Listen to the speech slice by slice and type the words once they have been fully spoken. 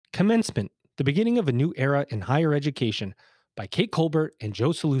Commencement, the beginning of a new era in higher education by Kate Colbert and Joe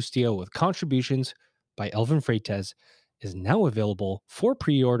Sallustio with contributions by Elvin Freites is now available for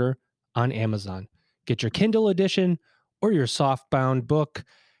pre-order on Amazon. Get your Kindle edition or your softbound book.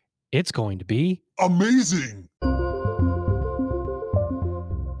 It's going to be amazing.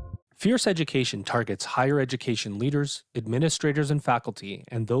 Fierce Education targets higher education leaders, administrators, and faculty,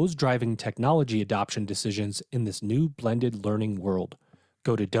 and those driving technology adoption decisions in this new blended learning world.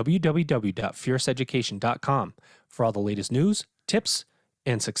 Go to www.fierceeducation.com for all the latest news, tips,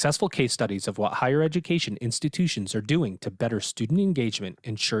 and successful case studies of what higher education institutions are doing to better student engagement,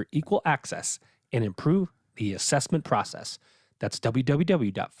 ensure equal access, and improve the assessment process. That's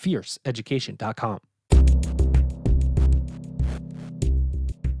www.fierceeducation.com.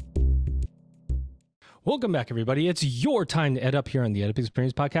 Welcome back, everybody. It's your time to EdUp here on the EdUp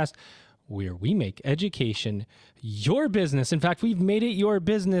Experience Podcast, where we make education your business. In fact, we've made it your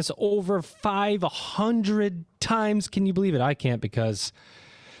business over 500 times. Can you believe it? I can't, because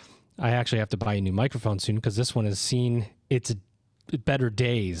I actually have to buy a new microphone soon, because this one has seen its better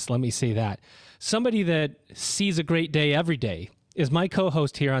days. Let me say that. Somebody that sees a great day every day is my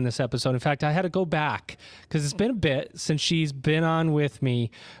co-host here on this episode. In fact, I had to go back because it's been a bit since she's been on with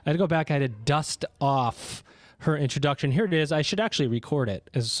me. I had to go back. I had to dust off her introduction. Here it is. I should actually record it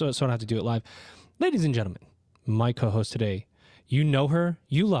so I don't have to do it live. Ladies and gentlemen, my co-host today, you know her,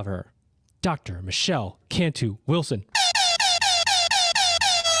 you love her, Dr. Michelle Cantu Wilson.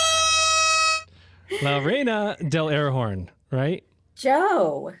 Lorena Del Airhorn, right?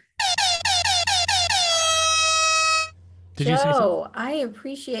 Joe. Did you say something? Joe, I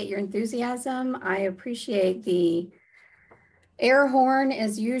appreciate your enthusiasm. I appreciate the air horn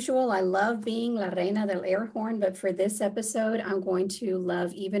as usual. I love being La Reina del Air Horn, but for this episode, I'm going to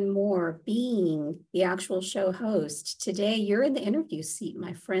love even more being the actual show host. Today, you're in the interview seat,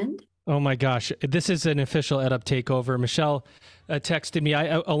 my friend. Oh my gosh, this is an official EdUp takeover. Michelle texted me.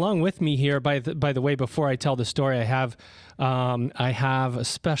 Along with me here, by the way, before I tell the story, I have a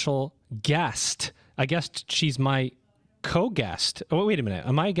special guest. I guess she's my co-guest. Oh, wait a minute.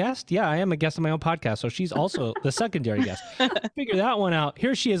 Am I a guest? Yeah, I am a guest on my own podcast. So she's also the secondary guest. Figure that one out.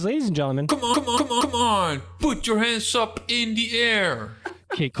 Here she is, ladies and gentlemen. Come on. Put your hands up in the air.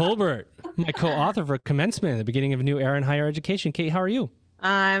 Kate Colbert, my co-author for Commencement, the beginning of a new era in higher education. Kate, how are you?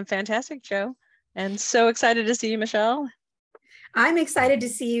 I'm fantastic, Joe. And so excited to see you, Michelle. I'm excited to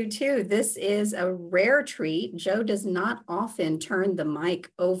see you too. This is a rare treat. Joe does not often turn the mic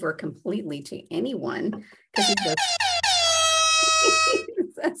over completely to anyone because he's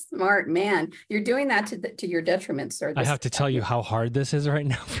a smart man. You're doing that to your detriment, sir. I have to tell you how hard this is right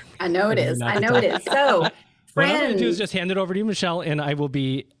now for me. I know it is. So, what I'm going to do is just hand it over to you, Michelle, and I will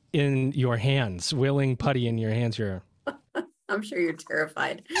be in your hands, willing putty in your hands here. I'm sure you're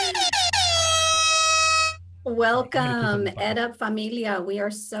terrified. Welcome, EdUp Familia. We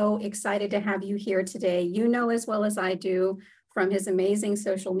are so excited to have you here today. You know as well as I do from his amazing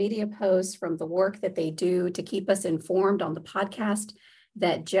social media posts, from the work that they do to keep us informed on the podcast,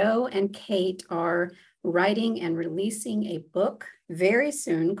 that Joe and Kate are writing and releasing a book very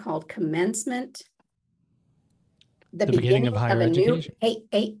soon called Commencement, the beginning of higher education.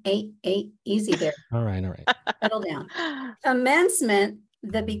 Easy there. All right. Settle down. Commencement,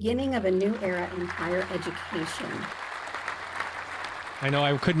 the beginning of a new era in higher education. I know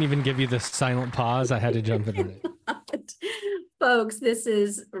I couldn't even give you the silent pause. I had to jump in on it. Folks, this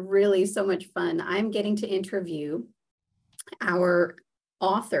is really so much fun. I'm getting to interview our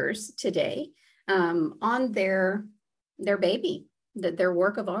authors today on their baby, their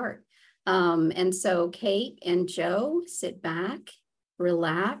work of art. And so Kate and Joe, sit back,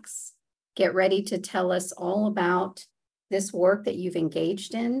 relax, get ready to tell us all about this work that you've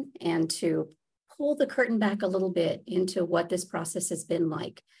engaged in and to pull the curtain back a little bit into what this process has been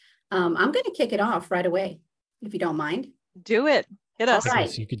like. I'm going to kick it off right away, if you don't mind. Do it. Hit us. All right.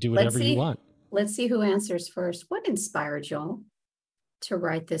 So you could do whatever you want. Let's see who answers first. What inspired y'all to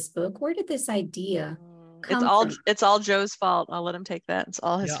write this book? Where did this idea come from? It's all Joe's fault. I'll let him take that. It's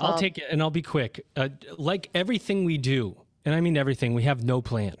all his fault. I'll take it, and I'll be quick. Like everything we do, and I mean everything, we have no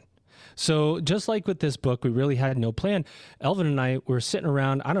plan. So just like with this book, we really had no plan. Elvin and I were sitting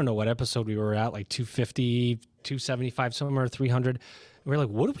around, I don't know what episode we were at, like 250, 275, somewhere 300. We're like,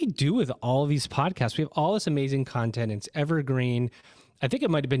 what do we do with all of these podcasts? We have all this amazing content. It's evergreen. I think it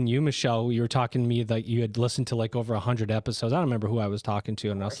might have been you, Michelle. You were talking to me that you had listened to like over 100 episodes. I don't remember who I was talking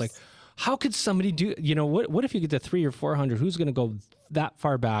to. And I was like, how could somebody do, what if you get to 300 or 400? Who's going to go that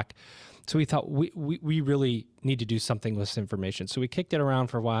far back? So we thought we really need to do something with this information. So we kicked it around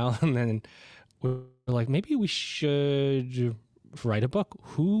for a while, and then we were like, maybe we should write a book.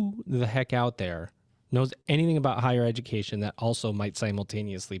 Who the heck out there knows anything about higher education that also might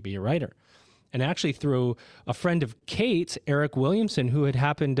simultaneously be a writer? And actually through a friend of Kate's, Eric Williamson, who had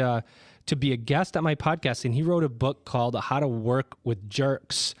happened to be a guest at my podcast, and he wrote a book called How to Work with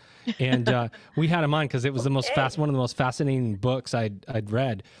Jerks. And we had him on because it was one of the most fascinating books I'd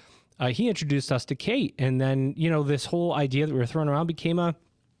read. He introduced us to Kate, and then this whole idea that we were throwing around became a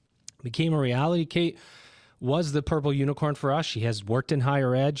reality. Kate was the purple unicorn for us. She has worked in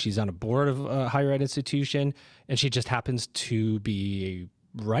higher ed. She's on a board of a higher ed institution, and she just happens to be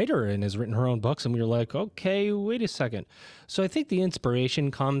a writer and has written her own books. And we were like, okay, wait a second. So I think the inspiration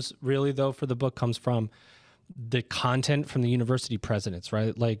comes really, though, for the book comes from the content from the university presidents,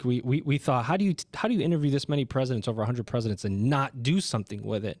 right? Like we thought, how do you interview this many presidents, over 100 presidents, and not do something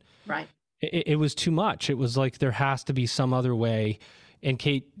with it? Right. It was too much. It was like, there has to be some other way. And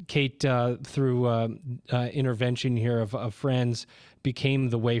Kate through intervention here of friends, became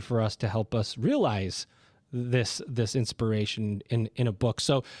the way for us to help us realize this inspiration in a book.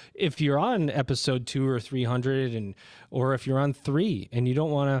 So if you're on episode 2 or 300, or if you're on 3 and you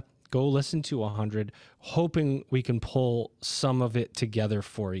don't want to go listen to 100, hoping we can pull some of it together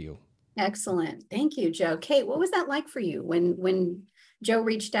for you. Excellent. Thank you, Joe. Kate, what was that like for you when Joe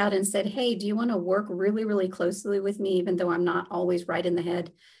reached out and said, hey, do you want to work really, really closely with me, even though I'm not always right in the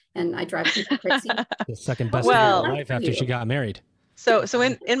head and I drive people crazy? The second best thing in her life after she got married. So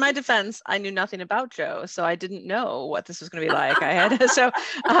in my defense, I knew nothing about Joe, so I didn't know what this was going to be like.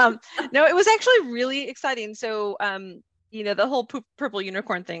 No, it was actually really exciting. So the whole purple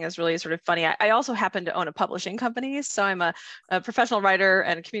unicorn thing is really sort of funny. I also happen to own a publishing company. So I'm a professional writer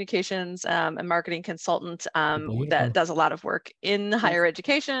and communications and marketing consultant that does a lot of work in higher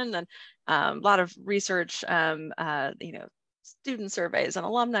education and a lot of research, student surveys and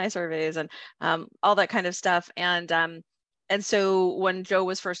alumni surveys and all that kind of stuff. And so when Joe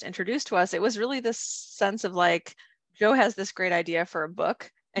was first introduced to us, it was really this sense of like, Joe has this great idea for a book,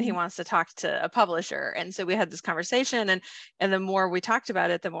 and he wants to talk to a publisher. And so we had this conversation, and the more we talked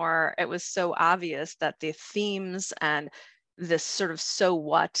about it, the more it was so obvious that the themes and this sort of so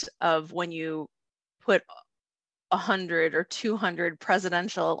what of when you put 100 or 200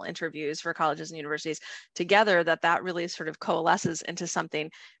 presidential interviews for colleges and universities together, that really sort of coalesces into something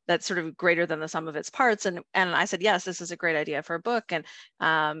that's sort of greater than the sum of its parts. And I said, yes, this is a great idea for a book. And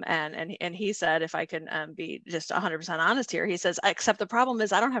he said, if I can be just 100% honest here, he says, except the problem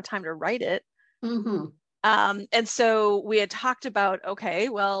is I don't have time to write it. Mm-hmm. And so we had talked about, okay,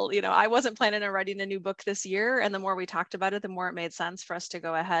 well, I wasn't planning on writing a new book this year. And the more we talked about it, the more it made sense for us to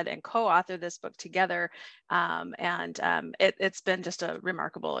go ahead and co-author this book together. It's been just a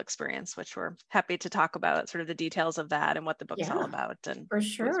remarkable experience, which we're happy to talk about, sort of the details of that and what the book's all about. And for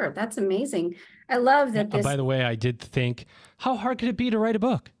sure. That's amazing. I love that this. By the way, I did think, how hard could it be to write a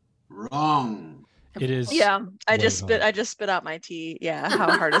book? Wrong. It is. Yeah, I just spit out my tea. Yeah,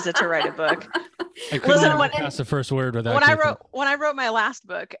 how hard is it to write a book? I couldn't even pass the first word without. When I wrote my last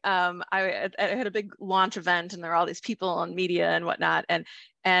book, I had a big launch event, and there were all these people on media and whatnot,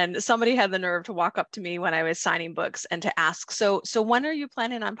 and somebody had the nerve to walk up to me when I was signing books and to ask, so when are you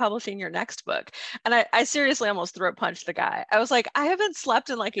planning on publishing your next book? And I seriously almost throat punched the guy. I was like, I haven't slept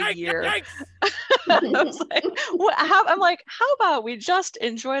in like a year. I was like, I'm like, how about we just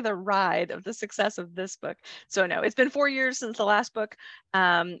enjoy the ride of the success of this book? So no, it's been 4 years since the last book,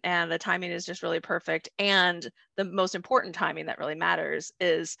 and the timing is just really perfect. And the most important timing that really matters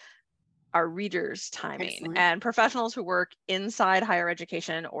is our readers' timing. Excellent. And professionals who work inside higher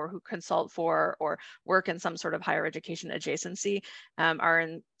education or who consult for or work in some sort of higher education adjacency are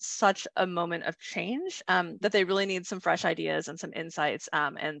in such a moment of change that they really need some fresh ideas and some insights.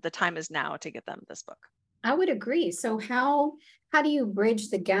 And the time is now to get them this book. I would agree. So how do you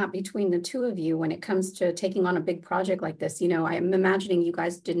bridge the gap between the two of you when it comes to taking on a big project like this? I'm imagining you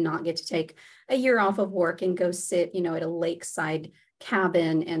guys did not get to take a year off of work and go sit, at a lakeside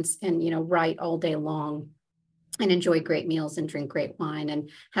cabin and write all day long and enjoy great meals and drink great wine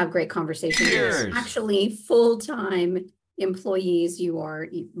and have great conversations. You're actually full-time employees. You are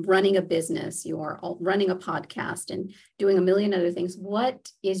running a business, you are running a podcast and doing a million other things.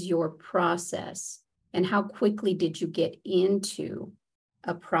 What is your process, and how quickly did you get into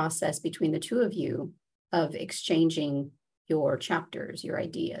a process between the two of you of exchanging your chapters, your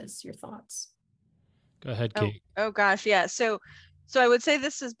ideas, your thoughts? Go ahead, Kate. Oh gosh, yeah. So I would say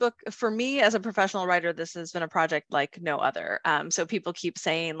this is book for me as a professional writer. This has been a project like no other. So people keep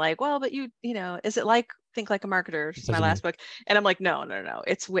saying like, well, but is it like Think Like a Marketer? It's my last book, and I'm like, no.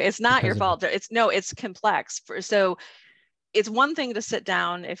 It's not your fault. It's complex. So it's one thing to sit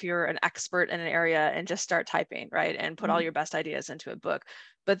down if you're an expert in an area and just start typing, right? And put all your best ideas into a book.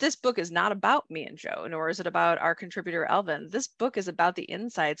 But this book is not about me and Joe, nor is it about our contributor, Elvin. This book is about the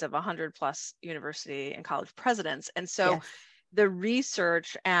insights of 100+ university and college presidents. And so Yes. the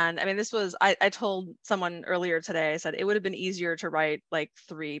research, and I mean, this was, I told someone earlier today, I said, it would have been easier to write like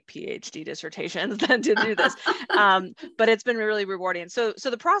 3 PhD dissertations than to do this. But it's been really rewarding. So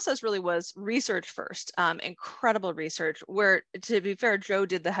the process really was research first, incredible research, where, to be fair, Joe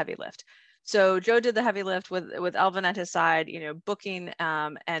did the heavy lift. So Joe did the heavy lift with Elvin at his side, you know, booking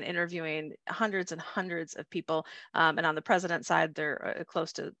and interviewing hundreds and hundreds of people. And on the president side, they're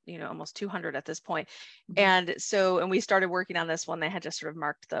close to, you know, almost 200 at this point. And we started working on this when they had just sort of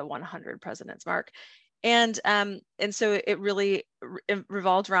marked the 100 presidents mark. And so it really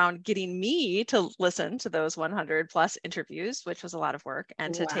revolved around getting me to listen to those 100+ interviews, which was a lot of work,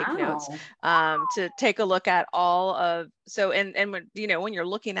 and to take notes, to take a look at all of, so, and when, you know, when you're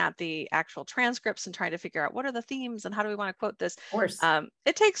looking at the actual transcripts and trying to figure out what are the themes and how do we want to quote this, Of course.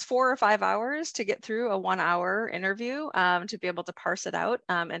 it takes 4 or 5 hours to get through a 1-hour interview, to be able to parse it out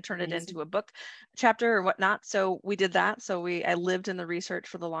and turn it into a book chapter or whatnot. So we did that. So I lived in the research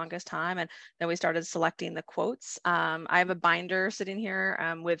for the longest time, and then we started selecting the quotes. I have a binder sitting here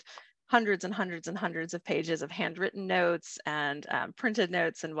with hundreds and hundreds and hundreds of pages of handwritten notes and printed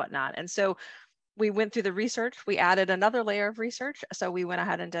notes and whatnot. And so we went through the research. We added another layer of research. So we went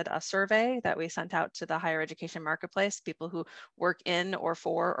ahead and did a survey that we sent out to the higher education marketplace, people who work in or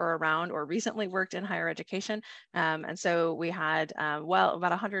for or around or recently worked in higher education. And so we had, about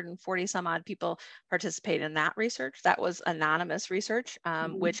 140 some odd people participate in that research. That was anonymous research,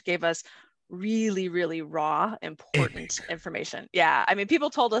 which gave us really, really raw, important information. Yeah, I mean, people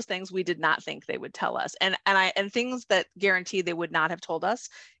told us things we did not think they would tell us, and things that guaranteed they would not have told us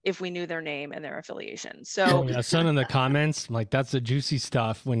if we knew their name and their affiliation. So yeah, some in the comments, like, that's the juicy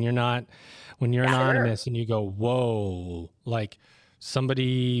stuff when you're anonymous and you go, whoa, like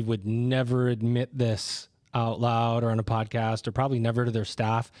somebody would never admit this out loud or on a podcast, or probably never to their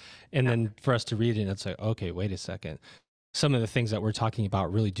staff. And then for us to read it, it's like, okay, wait a second. Some of the things that we're talking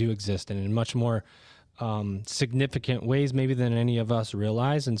about really do exist, and in much more significant ways maybe than any of us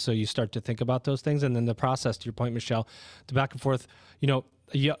realize. And so you start to think about those things. And then the process, to your point, Michelle, the back and forth, you know,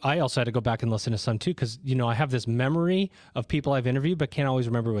 I also had to go back and listen to some too, because, you know, I have this memory of people I've interviewed, but can't always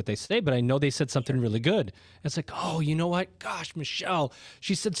remember what they say, but I know they said something really good. It's like, oh, you know what? Gosh, Michelle,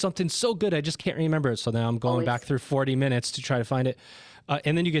 she said something so good, I just can't remember it. So now I'm going back through 40 minutes to try to find it.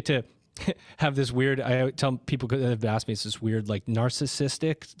 And then you get to have this weird, I tell people that have asked me, it's this weird, like,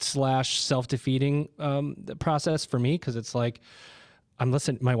 narcissistic / self-defeating process for me. Cause it's like, I'm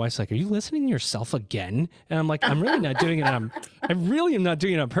listening, my wife's like, are you listening to yourself again? And I'm like, I'm really not doing it. I really am not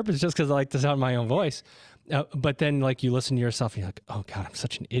doing it on purpose, just cause I like to sound my own voice. But then, like, you listen to yourself and you're like, oh God, I'm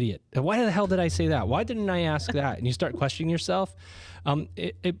such an idiot. Why the hell did I say that? Why didn't I ask that? And you start questioning yourself.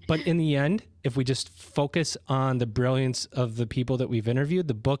 But in the end, if we just focus on the brilliance of the people that we've interviewed,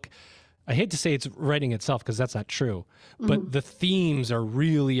 the book, I hate to say it's writing itself, because that's not true, but the themes are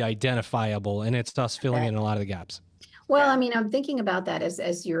really identifiable, and it's us filling in a lot of the gaps. Well, I mean, I'm thinking about that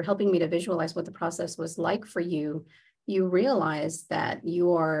as you're helping me to visualize what the process was like for you. You realize that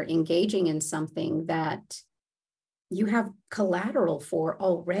you are engaging in something that you have collateral for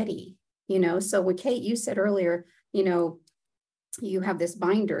already, you know? So when Kate, you said earlier, you know, you have this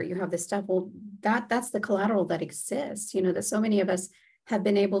binder, you have this stuff. Well, that's the collateral that exists, you know, that so many of us have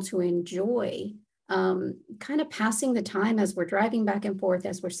been able to enjoy, kind of passing the time as we're driving back and forth,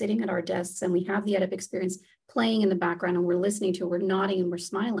 as we're sitting at our desks and we have the EdUp experience playing in the background and we're listening to, we're nodding and we're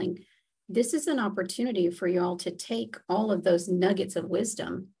smiling. This is an opportunity for you all to take all of those nuggets of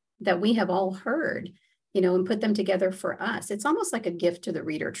wisdom that we have all heard, you know, and put them together for us. It's almost like a gift to the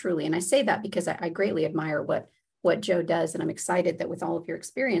reader, truly. And I say that because I greatly admire what Joe does. And I'm excited that with all of your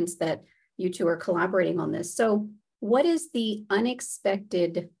experience that you two are collaborating on this. So what is the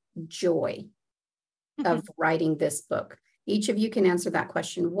unexpected joy of writing this book? Each of you can answer that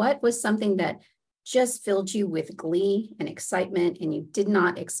question. What was something that just filled you with glee and excitement, and you did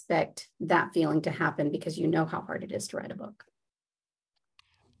not expect that feeling to happen because you know how hard it is to write a book?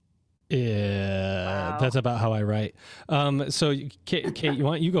 Yeah, That's about how I write. So Kate,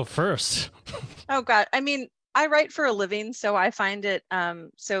 you go first. Oh God, I mean, I write for a living, so I find it,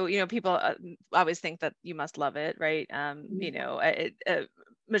 so, you know, people always think that you must love it, right? You know,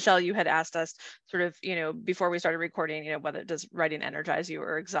 Michelle, you had asked us sort of, you know, before we started recording, you know, whether does writing energize you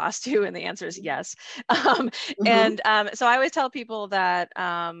or exhaust you? And the answer is yes. And so I always tell people that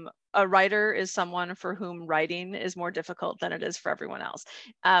a writer is someone for whom writing is more difficult than it is for everyone else.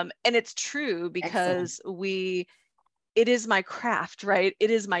 And it's true, because it is my craft, right?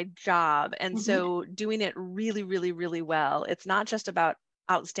 It is my job. And so doing it really, really, really well, it's not just about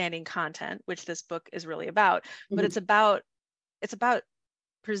outstanding content, which this book is really about, but it's about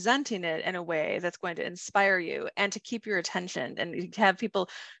presenting it in a way that's going to inspire you and to keep your attention, and to have people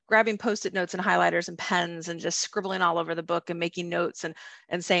grabbing Post-it notes and highlighters and pens and just scribbling all over the book and making notes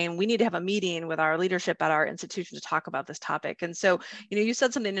and saying, we need to have a meeting with our leadership at our institution to talk about this topic. And so, you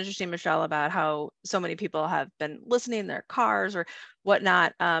said something interesting, Michelle, about how so many people have been listening in their cars or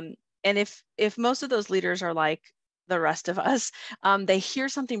whatnot. And if most of those leaders are like the rest of us, they hear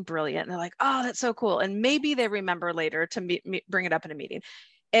something brilliant and they're like, oh, that's so cool. And maybe they remember later to bring it up in a meeting.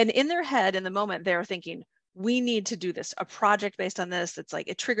 And in their head, in the moment, they're thinking, we need to do this, a project based on this. It's like,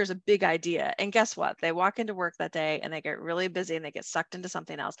 it triggers a big idea. And guess what? They walk into work that day and they get really busy and they get sucked into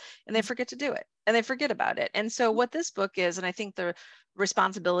something else and they forget to do it and they forget about it. And so what this book is, and I think the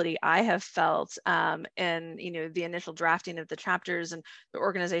responsibility I have felt in, the initial drafting of the chapters and the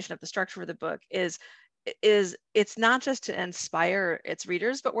organization of the structure of the book is it's not just to inspire its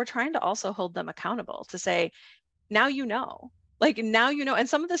readers, but we're trying to also hold them accountable to say, now and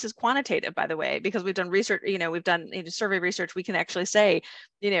some of this is quantitative, by the way, because we've done research, we've done survey research. We can actually say,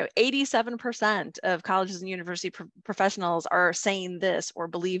 87% of colleges and university professionals are saying this or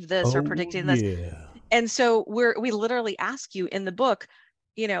believe this or predicting this. And so we literally ask you in the book,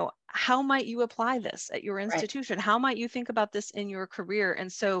 how might you apply this at your institution? Right. How might you think about this in your career?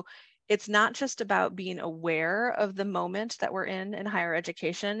 And so it's not just about being aware of the moment that we're in higher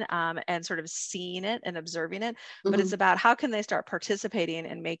education and sort of seeing it and observing it, but it's about how can they start participating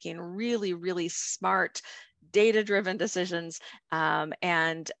and making really, really smart, data-driven decisions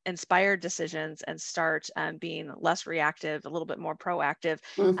and inspired decisions and start being less reactive, a little bit more proactive.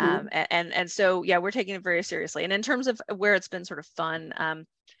 And so, yeah, we're taking it very seriously. And in terms of where it's been sort of fun,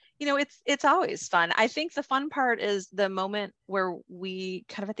 it's always fun. I think the fun part is the moment where we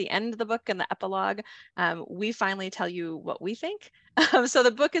kind of at the end of the book and the epilogue, we finally tell you what we think. So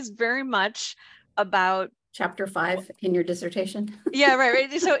the book is very much about chapter 5 in your dissertation. Yeah,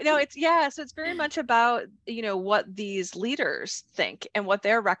 right. So it's very much about, what these leaders think and what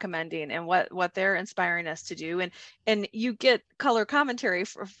they're recommending and what they're inspiring us to do. And you get color commentary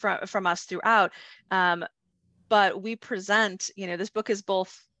from us throughout. But we present, this book is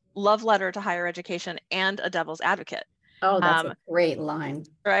both love letter to higher education and a devil's advocate. Oh, that's a great line.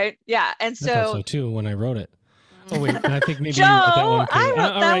 Right? Yeah. And so I thought so too when I wrote it. Oh wait, I think maybe Joe, you wrote that one. I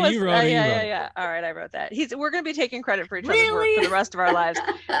wrote that. Right, you wrote it. Yeah. All right, I wrote that. We're going to be taking credit for each other's work for the rest of our lives.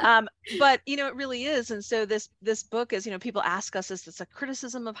 But it really is. And so this book is, people ask us, is this a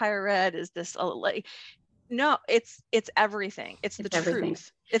criticism of higher ed? Is this no? It's everything. It's the everything.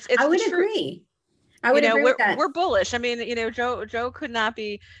 Truth. It's I would agree. I would agree with that. We're bullish. I mean, Joe could not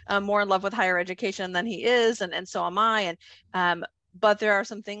be more in love with higher education than he is, and so am I. And but there are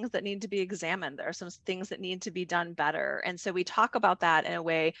some things that need to be examined. There are some things that need to be done better. And so we talk about that in a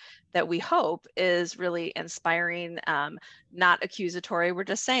way that we hope is really inspiring, not accusatory. We're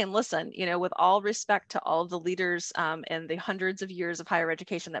just saying, listen, with all respect to all the leaders and the hundreds of years of higher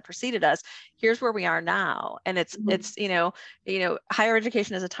education that preceded us, here's where we are now. And it's higher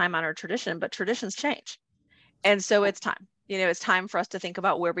education is a time-honored tradition, but traditions change. And so it's time. It's time for us to think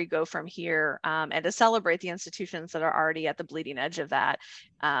about where we go from here and to celebrate the institutions that are already at the bleeding edge of that.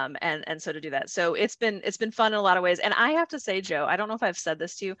 And so to do that. So it's been fun in a lot of ways. And I have to say, Joe, I don't know if I've said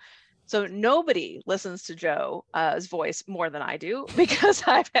this to you. So nobody listens to Joe's voice more than I do, because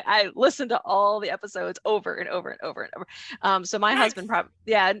I listen to all the episodes over and over and over and over. So my husband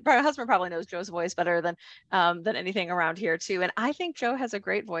probably knows Joe's voice better than anything around here too. And I think Joe has a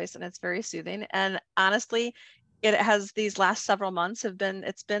great voice and it's very soothing. And honestly, it has, these last several months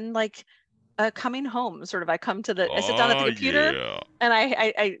it's been like a coming home sort of. I sit down at the computer and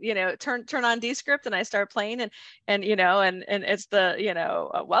I turn on Descript and I start playing and it's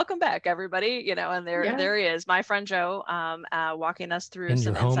the, welcome back everybody, and there he is, my friend Joe, walking us through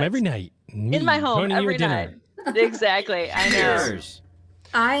some home insights. every night. In my home every night. Exactly. I know. Cheers.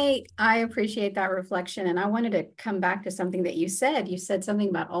 I appreciate that reflection. And I wanted to come back to something that you said. You said something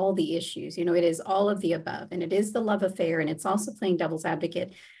about all the issues. It is all of the above, and it is the love affair, and it's also playing devil's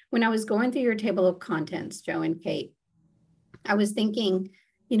advocate. When I was going through your table of contents, Joe and Kate, I was thinking,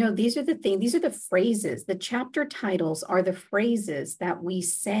 these are the phrases. The chapter titles are the phrases that we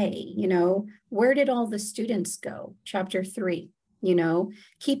say. Where did all the students go? Chapter 3,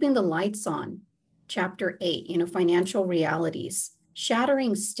 keeping the lights on. Chapter 8, financial realities.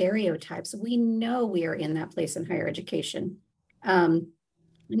 Shattering stereotypes. We know we are in that place in higher education.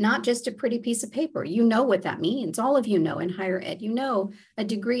 not just a pretty piece of paper. You know what that means. All of you know in higher ed, you know, a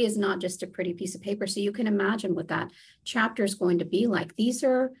degree is not just a pretty piece of paper. So you can imagine what that chapter is going to be like. These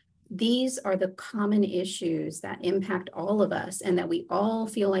are the common issues that impact all of us and that we all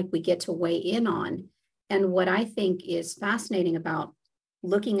feel like we get to weigh in on. And what I think is fascinating about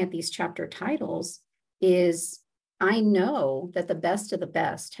looking at these chapter titles is I know that the best of the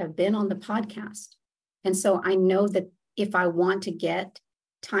best have been on the podcast. And so I know that if I want to get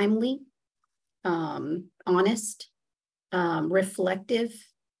timely, honest, reflective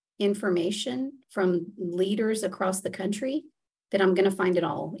information from leaders across the country, that I'm going to find it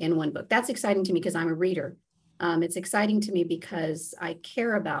all in one book. That's exciting to me because I'm a reader. It's exciting to me because I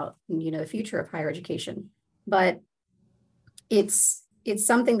care about, the future of higher education, but it's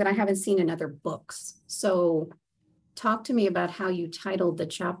something that I haven't seen in other books. So talk to me about how you titled the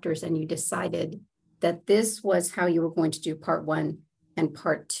chapters and you decided that this was how you were going to do part 1 and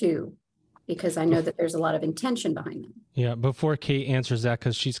part 2, because I know that there's a lot of intention behind them. Yeah. Before Kate answers that,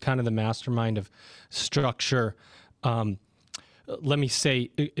 because she's kind of the mastermind of structure, let me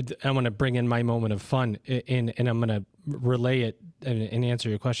say, I want to bring in my moment of fun and I'm going to relay it and answer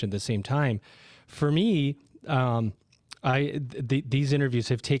your question at the same time. For me, these interviews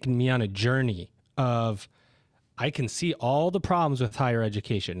have taken me on a journey of, I can see all the problems with higher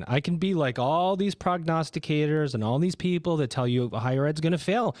education. I can be like all these prognosticators and all these people that tell you higher ed's going to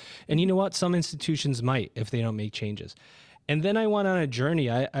fail. And you know what? Some institutions might if they don't make changes. And then I went on a journey.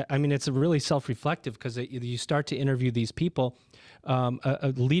 I mean, it's really self-reflective because you start to interview these people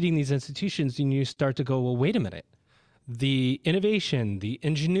leading these institutions and you start to go, well, wait a minute. The innovation, the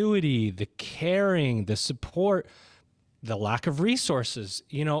ingenuity, the caring, the support, the lack of resources,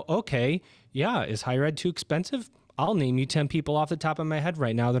 okay, yeah, is higher ed too expensive? I'll name you 10 people off the top of my head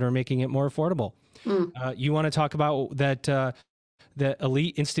right now that are making it more affordable. You want to talk about that the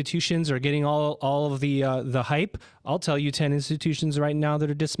elite institutions are getting all of the hype? I'll tell you 10 institutions right now that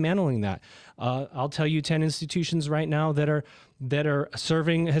are dismantling that. I'll tell you 10 institutions right now that are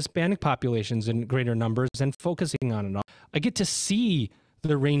serving Hispanic populations in greater numbers and focusing on it all. I get to see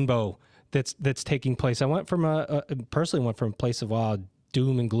the rainbow that's taking place. I went from personally went from a place of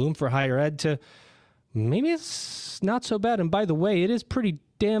doom and gloom for higher ed to maybe it's not so bad. And by the way, it is pretty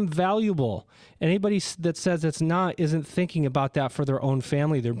damn valuable. Anybody that says it's not isn't thinking about that for their own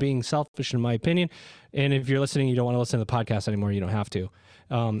family. They're being selfish, in my opinion. And if you're listening, you don't want to listen to the podcast anymore, you don't have to.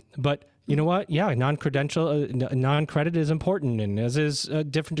 But you know what? Yeah, non-credit is important, and as is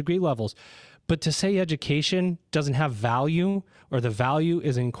different degree levels. But to say education doesn't have value or the value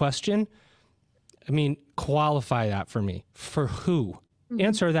is in question, I mean, qualify that for me. For who?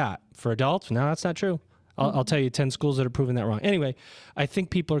 Answer that. For adults? No, that's not true. I'll tell you 10 schools that are proving that wrong. Anyway, I think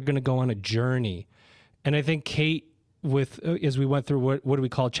people are going to go on a journey. And I think Kate, as we went through what do we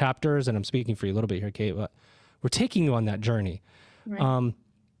call chapters, and I'm speaking for you a little bit here, Kate, but we're taking you on that journey. Right.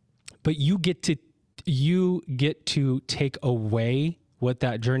 But you get to take away what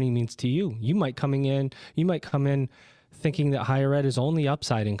that journey means to you. You might come in thinking that higher ed is only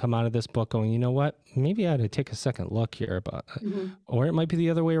upside and come out of this book going, you know what, maybe I ought to take a second look here, or it might be the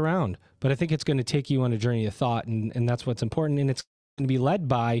other way around. But I think it's going to take you on a journey of thought, and that's what's important. And it's going to be led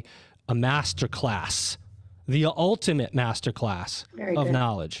by a masterclass, the ultimate masterclass of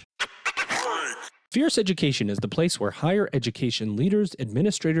knowledge. Fierce Education is the place where higher education leaders,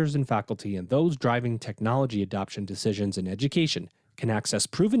 administrators, and faculty, and those driving technology adoption decisions in education can access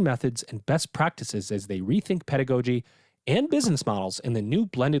proven methods and best practices as they rethink pedagogy and business models in the new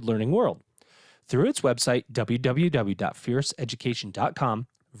blended learning world. Through its website, www.fierceeducation.com,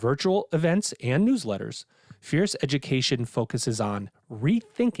 virtual events, and newsletters, Fierce Education focuses on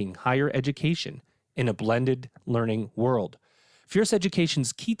rethinking higher education in a blended learning world. Fierce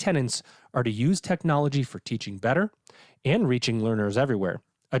Education's key tenets are to use technology for teaching better and reaching learners everywhere,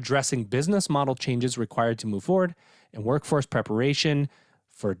 addressing business model changes required to move forward, and workforce preparation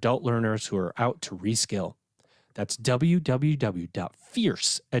for adult learners who are out to reskill. That's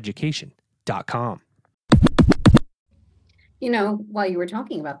www.fierceeducation.com. While you were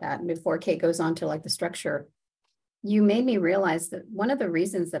talking about that, and before Kate goes on to the structure, you made me realize that one of the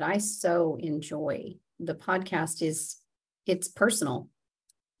reasons that I so enjoy the podcast is it's personal.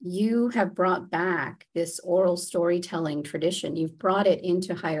 You have brought back this oral storytelling tradition. You've brought it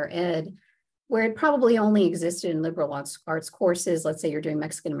into higher ed, where it probably only existed in liberal arts courses. Let's say you're doing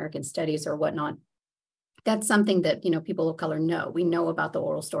Mexican American studies or whatnot. That's something that, people of color know. We know about the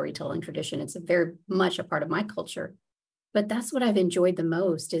oral storytelling tradition. It's very much a part of my culture. But that's what I've enjoyed the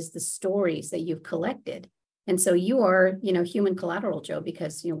most is the stories that you've collected. And so you are, human collateral, Joe,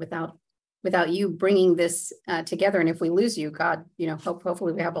 because, without without you bringing this together. And if we lose you, God,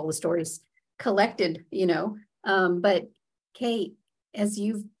 hopefully we have all the stories collected, but Kate, as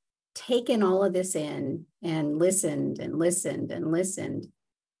you've taken all of this in and listened and listened and listened,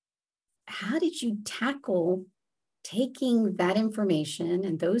 how did you tackle taking that information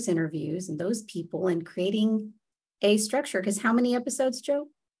and those interviews and those people and creating a structure? Because how many episodes, Joe?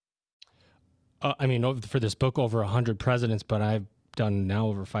 For this book, over 100 presidents, but I've done now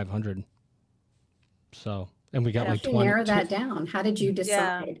over 500. So, and we got like 20. Narrow that down. How did you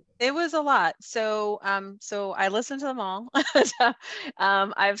decide? Yeah, it was a lot. So I listened to them all.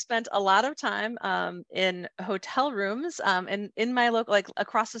 I've spent a lot of time in hotel rooms and in my local, like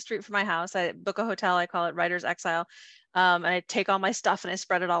across the street from my house. I book a hotel. I call it Writer's Exile. And I take all my stuff and I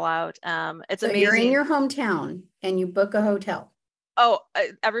spread it all out. It's amazing. You're in your hometown and you book a hotel. Oh,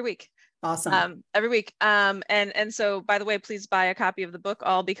 every week. Awesome. Every week. And so, by the way, please buy a copy of the book,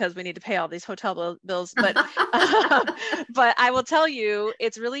 all because we need to pay all these hotel bills. But but I will tell you,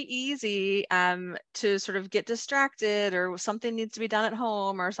 it's really easy to sort of get distracted, or something needs to be done at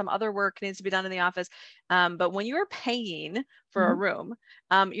home, or some other work needs to be done in the office. But when you are paying for a room,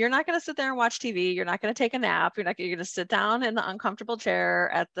 you're not going to sit there and watch TV. You're not going to take a nap. You're going to sit down in the uncomfortable chair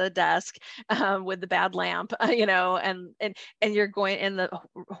at the desk with the bad lamp, and you're going in the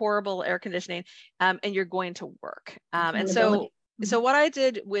horrible air conditioning, and you're going to work. And so what I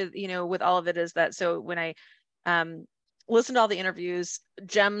did with all of it is that, so when I listened to all the interviews,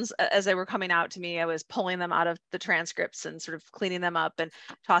 gems as they were coming out to me, I was pulling them out of the transcripts and sort of cleaning them up and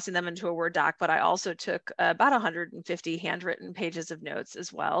tossing them into a Word doc. But I also took about 150 handwritten pages of notes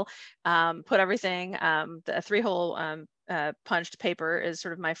as well. Put everything, the 3-hole punched paper is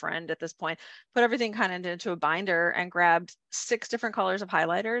sort of my friend at this point. Put everything kind of into a binder and grabbed 6 different colors of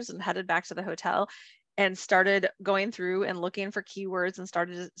highlighters and headed back to the hotel and started going through and looking for keywords and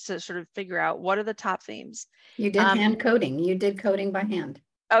started to sort of figure out what are the top themes. You did hand coding. You did coding by hand.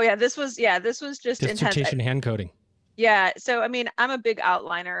 Oh yeah, this was just dissertation hand coding. Yeah. So, I'm a big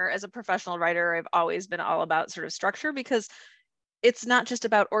outliner. As a professional writer, I've always been all about sort of structure, because it's not just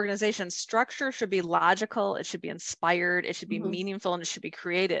about organization. Structure should be logical. It should be inspired. It should be meaningful, and it should be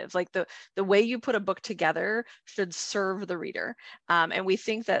creative. Like the way you put a book together should serve the reader. And we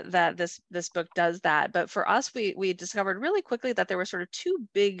think that this book does that. But for us, we discovered really quickly that there were sort of 2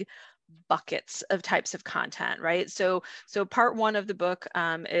 big buckets of types of content, right? So part 1 of the book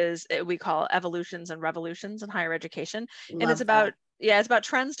is we call Evolutions and Revolutions in Higher Education. And it's about it's about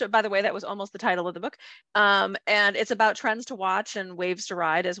trends to, by the way, that was almost the title of the book. And it's about trends to watch and waves to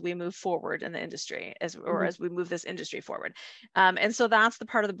ride as we move forward in the industry, as we move this industry forward. And so that's the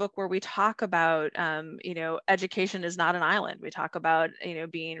part of the book where we talk about, education is not an island. We talk about,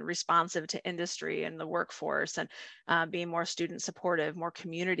 being responsive to industry and the workforce, and being more student supportive, more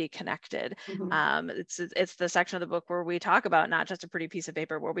community connected. It's the section of the book where we talk about not just a pretty piece of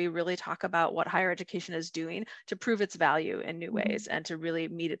paper, where we really talk about what higher education is doing to prove its value in new ways and to really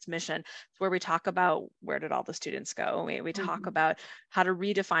meet its mission. It's where we talk about where did all the students go. We talk about how to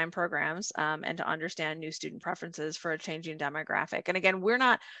redefine programs and to understand new student preferences for a changing demographic. And again, we're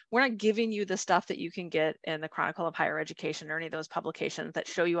not giving you the stuff that you can get in the Chronicle of Higher Education or any of those publications that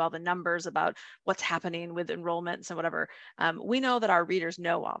show you all the numbers about what's happening with enrollments and whatever. We know that our readers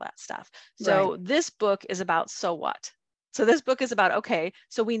know all that stuff. So this book is about, so what? So this book is about, okay,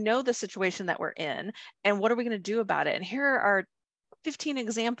 so we know the situation that we're in, and what are we going to do about it? And here are 15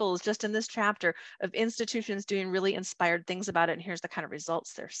 examples just in this chapter of institutions doing really inspired things about it. And here's the kind of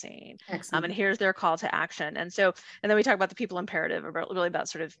results they're seeing. And here's their call to action. And then we talk about the people imperative, really about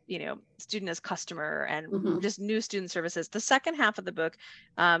sort of, student as customer and just new student services. The second half of the book,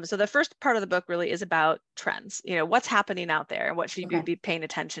 so the first part of the book really is about trends, what's happening out there and what should you be paying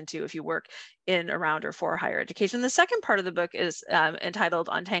attention to if you work in, around, or for higher education. The second part of the book is entitled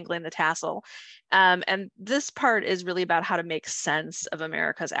Untangling the Tassel. And this part is really about how to make sense of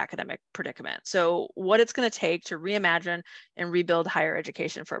America's academic predicament. So what it's going to take to reimagine and rebuild higher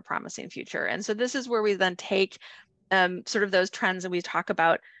education for a promising future. And so this is where we then take sort of those trends and we talk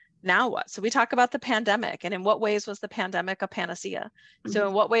about, now what? So we talk about the pandemic, and in what ways was the pandemic a panacea? So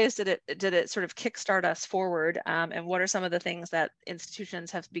in what ways did it sort of kickstart us forward? And what are some of the things that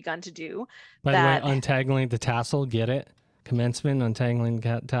institutions have begun to do? By the way, untangling the tassel, get it? Commencement, untangling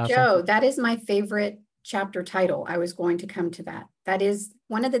the tassel. Joe, that is my favorite chapter title. I was going to come to that. That is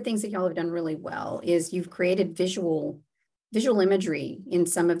one of the things that y'all have done really well, is you've created visual visual imagery in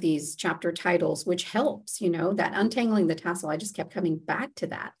some of these chapter titles, which helps, that untangling the tassel. I just kept coming back to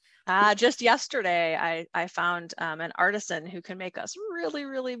that. Just yesterday, I found an artisan who can make us really,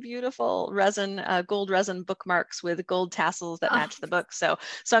 really beautiful resin, gold resin bookmarks with gold tassels that match the book. So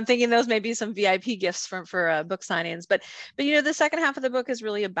I'm thinking those may be some VIP gifts for book signings. But the second half of the book is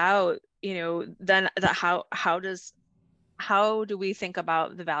really about then how do we think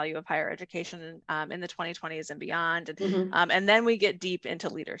about the value of higher education in the 2020s and beyond? And then we get deep into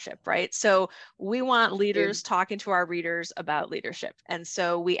leadership, right? So we want leaders talking to our readers about leadership. And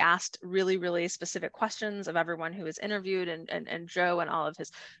so we asked really, really specific questions of everyone who was interviewed, and Joe and all of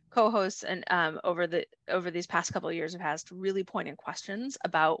his co-hosts, and over these past couple of years have asked really poignant questions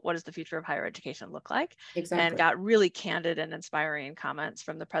about what does the future of higher education look like, and got really candid and inspiring comments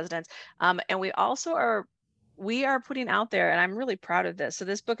from the presidents. And we are putting out there, and I'm really proud of this. So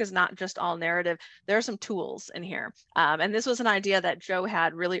this book is not just all narrative. There are some tools in here. And this was an idea that Joe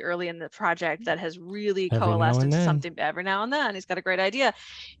had really early in the project that has really coalesced into something every now and then. He's got a great idea.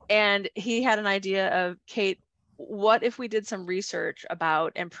 And he had an idea of, Kate, what if we did some research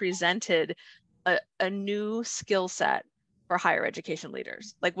about and presented a new skill set for higher education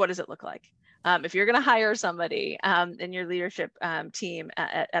leaders? Like, what does it look like? If you're going to hire somebody in your leadership team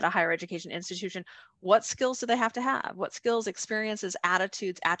at a higher education institution, what skills do they have to have? What skills, experiences,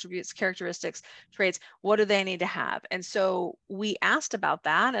 attitudes, attributes, characteristics, traits, what do they need to have? And so we asked about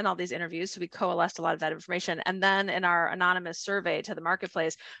that in all these interviews. So we coalesced a lot of that information. And then in our anonymous survey to the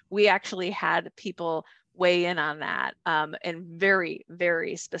marketplace, we actually had people weigh in on that in very,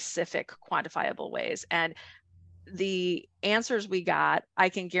 very specific, quantifiable ways. And the answers we got, I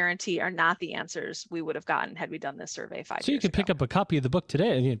can guarantee, are not the answers we would have gotten had we done this survey 5 years ago. So you could pick up a copy of the book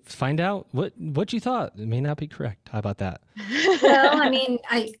today and you find out what you thought. It may not be correct. How about that? Well, I mean,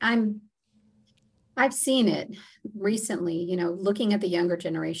 I've seen it recently, looking at the younger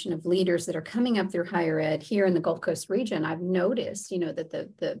generation of leaders that are coming up through higher ed here in the Gulf Coast region. I've noticed,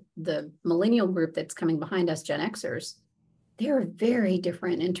 that the millennial group that's coming behind us, Gen Xers, they're very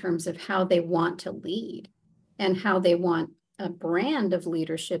different in terms of how they want to lead and how they want a brand of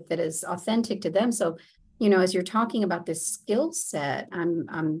leadership that is authentic to them. So, as you're talking about this skill set,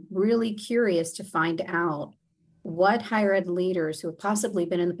 I'm really curious to find out what higher ed leaders who have possibly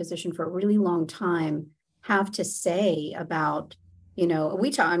been in the position for a really long time have to say about,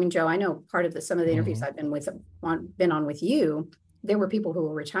 Joe, I know part of some of the interviews I've been on with you, there were people who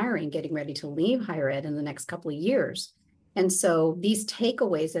were retiring, getting ready to leave higher ed in the next couple of years. And so these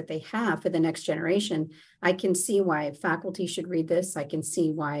takeaways that they have for the next generation, I can see why faculty should read this. I can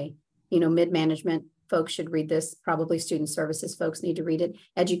see why, mid-management folks should read this. Probably student services folks need to read it.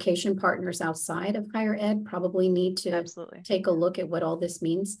 Education partners outside of higher ed probably need to take a look at what all this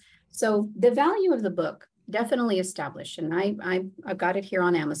means. So the value of the book definitely established. And I've got it here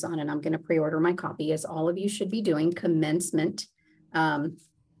on Amazon, and I'm going to pre-order my copy, as all of you should be doing. Commencement,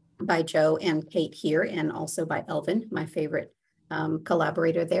 by Joe and Kate here, and also by Elvin, my favorite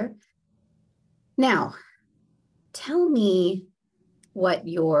collaborator there. Now, tell me what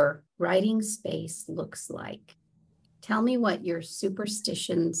your writing space looks like. Tell me what your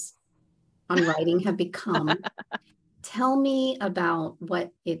superstitions on writing have become. Tell me about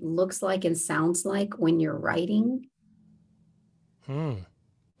what it looks like and sounds like when you're writing.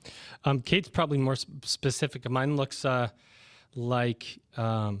 Kate's probably more specific. Mine looks like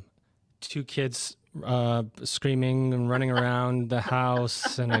two kids screaming and running around the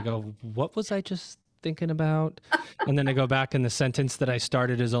house, and I go, what was I just thinking about? And then I go back, and the sentence that I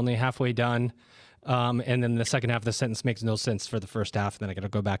started is only halfway done, and then the second half of the sentence makes no sense for the first half, and then I got to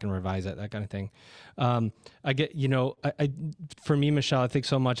go back and revise it, that kind of thing. I get, for me, Michelle, I think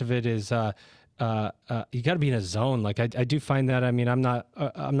so much of it is you got to be in a zone. Like I do find that, I'm not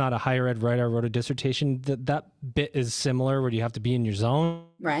a higher ed writer. I wrote a dissertation. That bit is similar, where you have to be in your zone.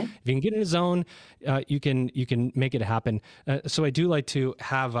 Right. If you can get in a zone, you can make it happen. So I do like to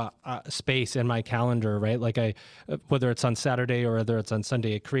have a space in my calendar, right? Like whether it's on Saturday or whether it's on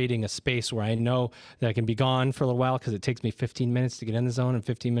Sunday, creating a space where I know that I can be gone for a little while, because it takes me 15 minutes to get in the zone and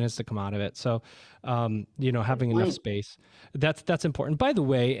 15 minutes to come out of it. So, having enough space, that's important. By the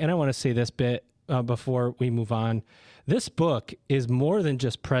way, and I want to say this bit before we move on, this book is more than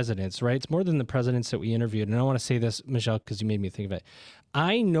just presidents, right? It's more than the presidents that we interviewed. And I want to say this, Michelle, because you made me think of it.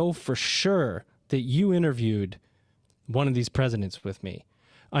 I know for sure that you interviewed one of these presidents with me.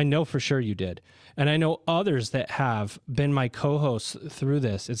 I know for sure you did. And I know others that have been my co-hosts through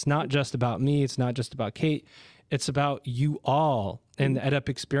this. It's not just about me. It's not just about Kate. It's about you all and the EdUp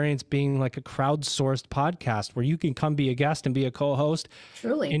experience being like a crowdsourced podcast where you can come be a guest and be a co-host.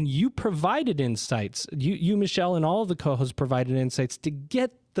 Truly. And you provided insights. You, Michelle, and all of the co-hosts provided insights to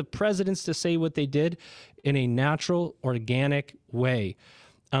get the presidents to say what they did in a natural, organic way.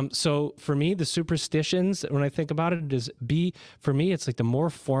 So for me, the superstitions, when I think about it, is for me, it's like the more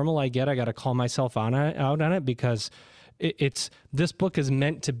formal I get, I got to call myself out on it, because this book is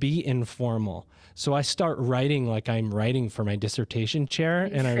meant to be informal. So I start writing like I'm writing for my dissertation chair.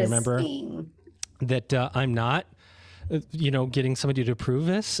 And I remember that I'm not, getting somebody to approve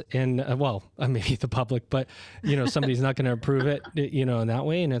this, and maybe the public, but somebody's not going to approve it, in that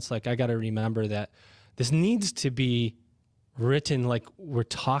way. And it's like, I got to remember that this needs to be written like we're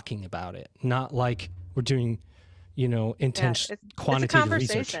talking about it, not like we're doing, intense quantitative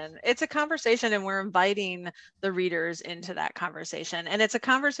research. It's a conversation, and we're inviting the readers into that conversation. And it's a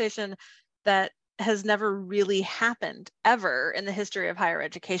conversation that has never really happened ever in the history of higher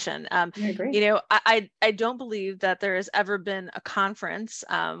education. I agree. I don't believe that there has ever been a conference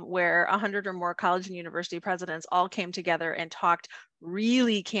where 100 or more college and university presidents all came together and talked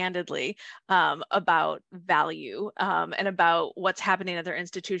really candidly about value and about what's happening at their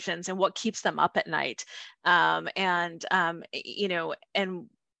institutions and what keeps them up at night, and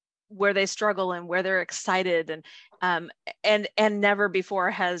where they struggle and where they're excited, and never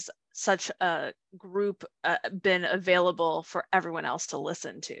before has such a group been available for everyone else to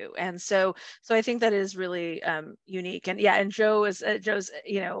listen to. And so I think that is really unique. And yeah, and Joe's,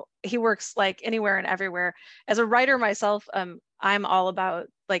 he works like anywhere and everywhere. As a writer myself, I'm all about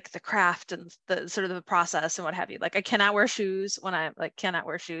like the craft and the sort of the process and what have you. Like I cannot wear shoes when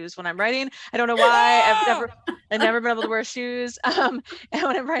I'm writing. I don't know why. I've never been able to wear shoes. And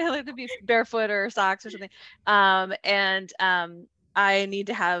when I'm writing, I like to be barefoot or socks or something. I need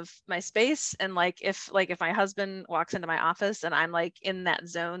to have my space. And if my husband walks into my office and I'm like in that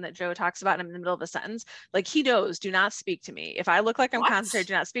zone that Joe talks about, and I'm in the middle of a sentence, like he knows, do not speak to me. If I look like I'm concentrated,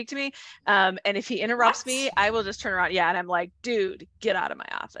 do not speak to me. And if he interrupts me, I will just turn around. Yeah. And I'm like, dude, get out of my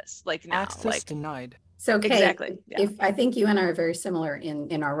office. Like now, access denied. So Kate, exactly. Yeah. If I think you and I are very similar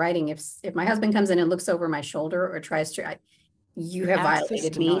in our writing, if my husband comes in and looks over my shoulder or tries to, you have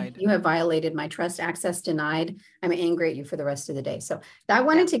violated me. You have violated my trust. Access denied. I'm angry at you for the rest of the day. So I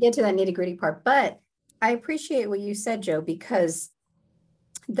wanted to get to that nitty gritty part, but I appreciate what you said, Joe, because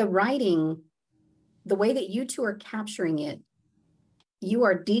the writing, the way that you two are capturing it, you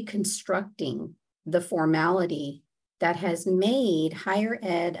are deconstructing the formality that has made higher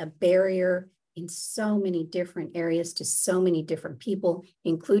ed a barrier in so many different areas to so many different people,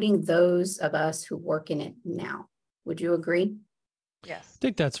 including those of us who work in it now. Would you agree? Yes. I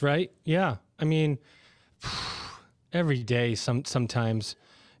think that's right. Yeah. I mean, every day, sometimes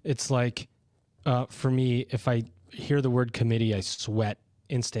it's like, for me, if I hear the word committee, I sweat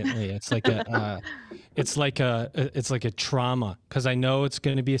instantly. It's like it's like a trauma, because I know it's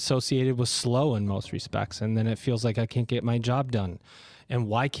going to be associated with slow in most respects. And then it feels like I can't get my job done. And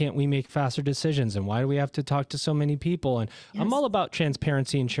why can't we make faster decisions? And why do we have to talk to so many people? And I'm all about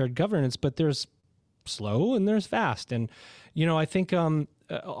transparency and shared governance, but there's slow and there's fast. And, I think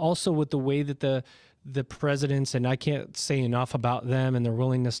also with the way that the presidents, and I can't say enough about them and their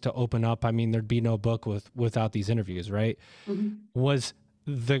willingness to open up. I mean, there'd be no book without these interviews, right? Mm-hmm. Was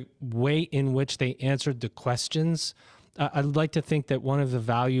the way in which they answered the questions. I'd like to think that one of the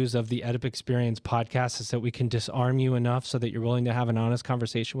values of the EdUp Experience podcast is that we can disarm you enough so that you're willing to have an honest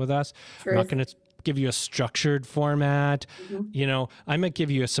conversation with us. Sure. I'm not going to give you a structured format. Mm-hmm. I might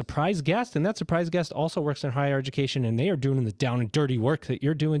give you a surprise guest, and that surprise guest also works in higher education, and they are doing the down and dirty work that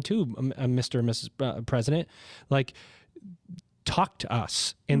you're doing too, Mr. and Mrs. President. Like, talk to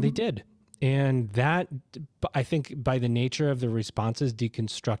us. And they did. And that, I think, by the nature of the responses,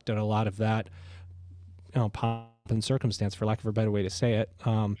 deconstructed a lot of that, pomp and circumstance, for lack of a better way to say it.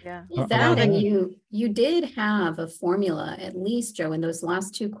 That, and you did have a formula, at least, Joe, in those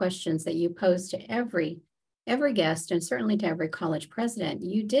last two questions that you posed to every guest, and certainly to every college president.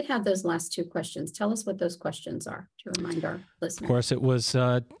 You did have those last two questions. Tell us what those questions are, to remind our listeners. Of course, it was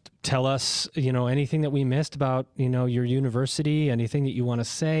tell us, anything that we missed about, your university, anything that you want to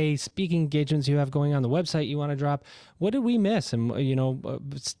say, speaking engagements you have going on, the website you want to drop. What did we miss? And,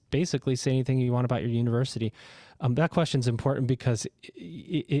 basically say anything you want about your university. That question is important because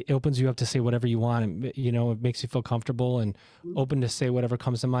it opens you up to say whatever you want. And, it makes you feel comfortable and open to say whatever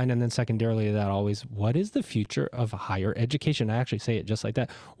comes to mind. And then secondarily to that, always, what is the future of higher education? I actually say it just like that.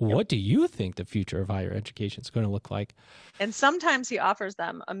 What do you think the future of higher education is going to look like? And sometimes he offers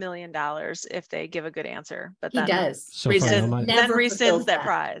them $1 million if they give a good answer, but He then does. So far, no money. Never rescinds fulfills that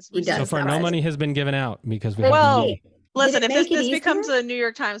prize. He does. So far, that no prize. money has been given out because we Well, have listen, Did it if make it this easier? becomes a New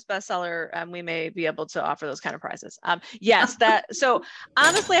York Times bestseller, we may be able to offer those kind of prizes. Yes, so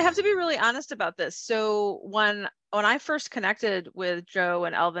honestly, I have to be really honest about this. So when I first connected with Joe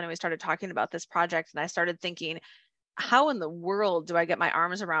and Elvin and we started talking about this project, and I started thinking, how in the world do I get my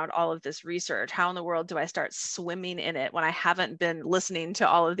arms around all of this research? How in the world do I start swimming in it when I haven't been listening to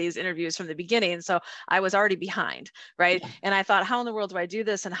all of these interviews from the beginning? So I was already behind, right? Yeah. And I thought, how in the world do I do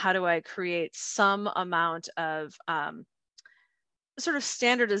this? And how do I create some amount of sort of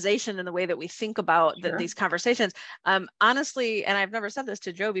standardization in the way that we think about these conversations? Honestly, and I've never said this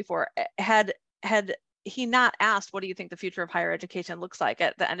to Joe before, had he not asked, what do you think the future of higher education looks like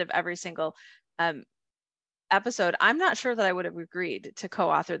at the end of every single episode, I'm not sure that I would have agreed to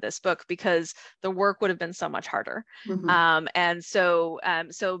co-author this book, because the work would have been so much harder. And so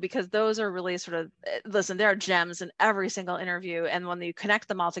because those are really sort of, listen, there are gems in every single interview, and when you connect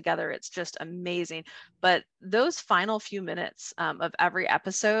them all together, it's just amazing. But those final few minutes of every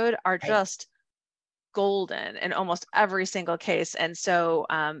episode are just golden in almost every single case. And so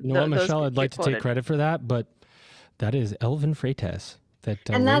you know what, Michelle, I'd like to take credit for that, but that is Elvin Freitas.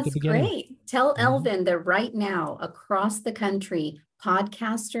 And that's great. Tell Elvin that right now across the country,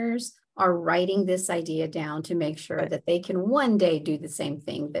 podcasters are writing this idea down to make sure that they can one day do the same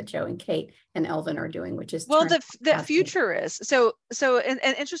thing that Joe and Kate and Elvin are doing, which is the future is. So and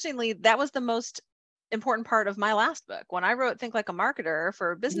interestingly, that was the most important part of my last book. When I wrote Think Like a Marketer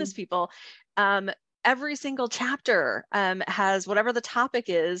for business people, every single chapter has whatever the topic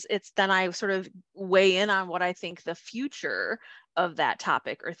is. Then I sort of weigh in on what I think the future of that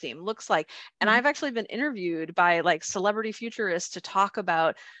topic or theme looks like. And I've actually been interviewed by like celebrity futurists to talk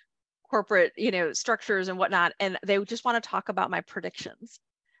about corporate, structures and whatnot. And they just want to talk about my predictions.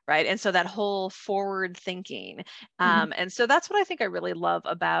 Right. And so that whole forward thinking. And so that's what I think I really love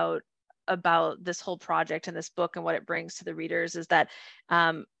about this whole project and this book and what it brings to the readers is that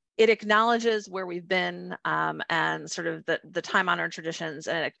it acknowledges where we've been and sort of the time-honored traditions,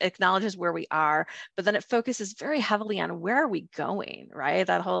 and it acknowledges where we are, but then it focuses very heavily on where are we going, right?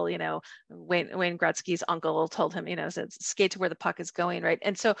 That whole, Wayne Gretzky's uncle told him, said, skate to where the puck is going, right?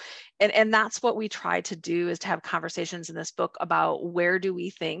 And so, and that's what we try to do, is to have conversations in this book about where do we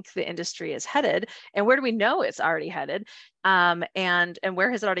think the industry is headed, and where do we know it's already headed, and where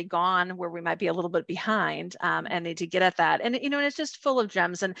has it already gone, where we might be a little bit behind, and need to get at that. And and it's just full of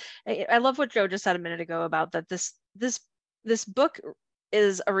gems. And I love what Joe just said a minute ago about that this book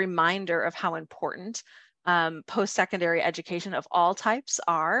is a reminder of how important post-secondary education of all types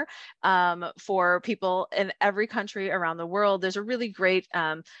are for people in every country around the world. There's a really great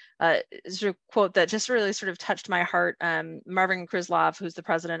sort of quote that just really sort of touched my heart. Marvin Krislov, who's the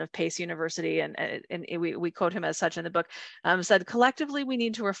president of Pace University, and we quote him as such in the book, said, "Collectively, we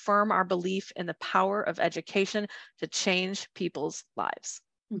need to affirm our belief in the power of education to change people's lives."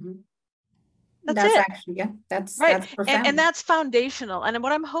 That's it. Actually, that's right. That's profound. And that's foundational. And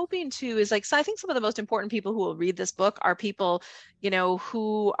what I'm hoping to is so I think some of the most important people who will read this book are people,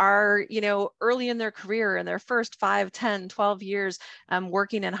 who are, early in their career, in their first 5, 10, 12 years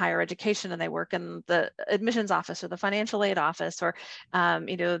working in higher education, and they work in the admissions office or the financial aid office, or,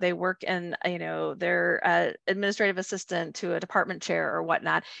 they work in, their administrative assistant to a department chair or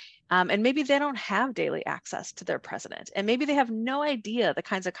whatnot. And maybe they don't have daily access to their president, and maybe they have no idea the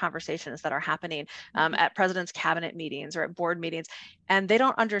kinds of conversations that are happening at president's cabinet meetings or at board meetings, and they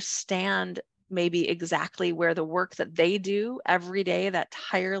don't understand maybe exactly where the work that they do every day, that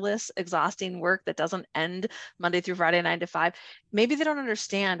tireless, exhausting work that doesn't end Monday through Friday, 9 to 5, maybe they don't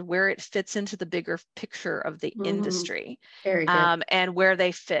understand where it fits into the bigger picture of the industry, and where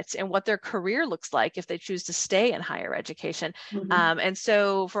they fit and what their career looks like if they choose to stay in higher education. And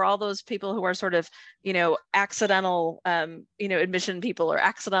so for all those people who are sort of, accidental, admission people or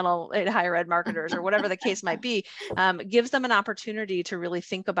accidental higher ed marketers or whatever the case might be, gives them an opportunity to really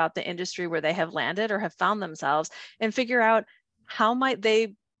think about the industry where they have landed or have found themselves, and figure out how might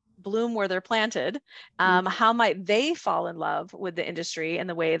they bloom where they're planted, how might they fall in love with the industry in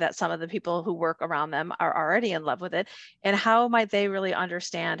the way that some of the people who work around them are already in love with it, and how might they really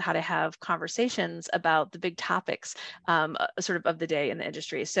understand how to have conversations about the big topics sort of the day in the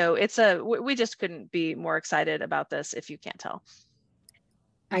industry. So we just couldn't be more excited about this, if you can't tell.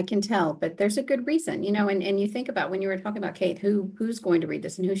 I can tell, but there's a good reason, and you think about when you were talking about Kate, who's going to read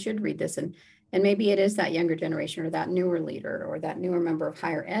this and who should read this. And maybe it is that younger generation or that newer leader or that newer member of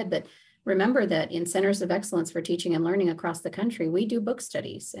higher ed. But remember that in Centers of Excellence for Teaching and Learning across the country, we do book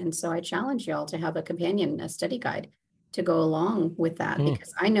studies. And so I challenge y'all to have a companion, a study guide to go along with that, Mm.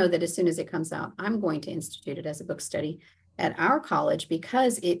 because I know that as soon as it comes out, I'm going to institute it as a book study at our college,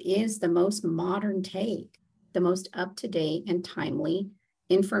 because it is the most modern take, the most up-to-date and timely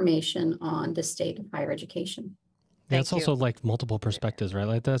information on the state of higher education. Yeah, it's Thank you. also like multiple perspectives, right?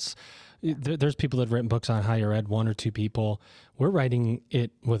 Like there's people that have written books on higher ed, one or two people. We're writing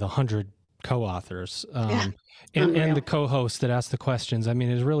it with 100 co-authors, and Unreal. the co-host that asked the questions. I mean,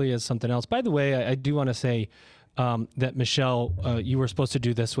 it really is something else. By the way, I do want to say that Michelle, you were supposed to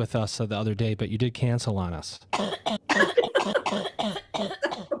do this with us the other day, but you did cancel on us.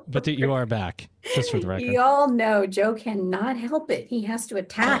 But that you are back, just for the record. Y'all know Joe cannot help it. He has to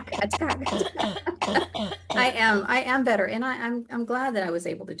attack. I am better. And I'm glad that I was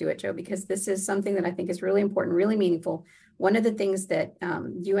able to do it, Joe, because this is something that I think is really important, really meaningful. One of the things that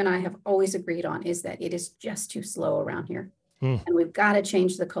you and I have always agreed on is that it is just too slow around here. And we've got to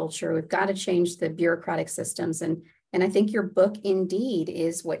change the culture. We've got to change the bureaucratic systems. And I think your book indeed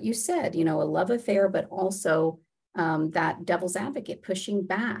is what you said, a love affair, but also that devil's advocate, pushing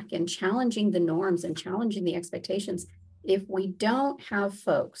back and challenging the norms and challenging the expectations. If we don't have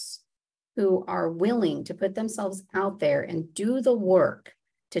folks who are willing to put themselves out there and do the work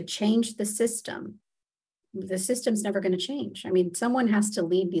to change the system's never going to change. I mean, someone has to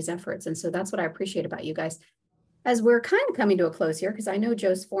lead these efforts. And so that's what I appreciate about you guys. As we're kind of coming to a close here, because I know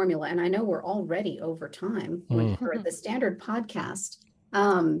Joe's formula, and I know we're already over time for the standard podcast,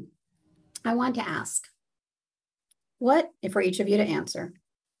 I want to ask, for each of you to answer,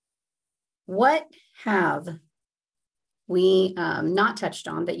 what have we not touched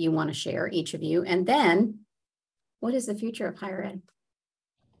on that you want to share, each of you? And then what is the future of higher ed?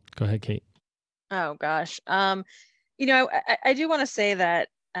 Go ahead, Kate. Oh, gosh. I do want to say that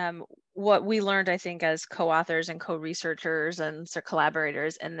what we learned, I think, as co-authors and co-researchers and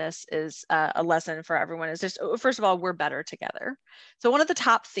collaborators in this is a lesson for everyone is just, first of all, we're better together. So one of the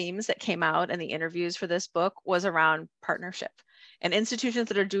top themes that came out in the interviews for this book was around partnership. And institutions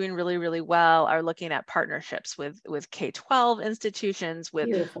that are doing really, really well are looking at partnerships with K-12 institutions, with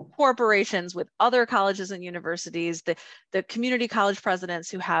Beautiful. corporations, with other colleges and universities, the community college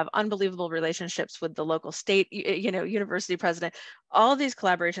presidents who have unbelievable relationships with the local state, university president. All of these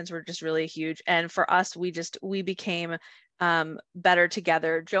collaborations were just really huge. And for us, we became better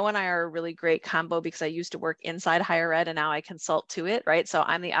together. Joe and I are a really great combo because I used to work inside higher ed and now I consult to it, right? So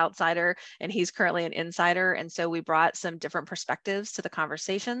I'm the outsider and he's currently an insider. And so we brought some different perspectives to the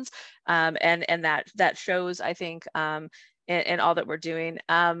conversations. And that shows, I think, in all that we're doing.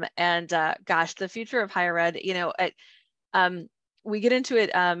 Gosh, the future of higher ed, we get into it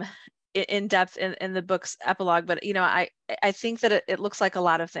in depth in the book's epilogue, but, I think that it looks like a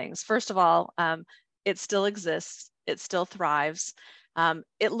lot of things. First of all, it still exists. It still thrives.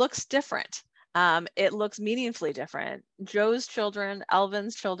 It looks different. It looks meaningfully different. Joe's children,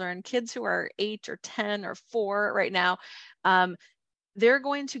 Elvin's children, kids who are 8 or 10 or 4 right now, they're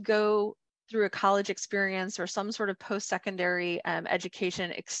going to go through a college experience or some sort of post-secondary education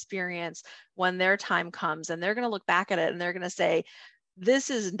experience when their time comes. And they're going to look back at it and they're going to say,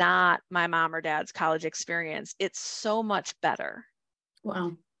 this is not my mom or dad's college experience. It's so much better.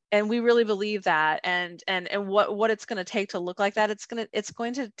 Wow. And we really believe that, and what it's going to take to look like that, it's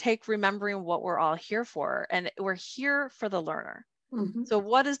going to take remembering what we're all here for, and we're here for the learner. Mm-hmm. So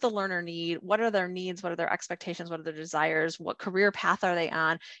what does the learner need? What are their needs? What are their expectations? What are their desires? What career path are they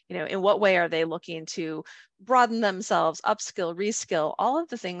on? In what way are they looking to broaden themselves, upskill, reskill, all of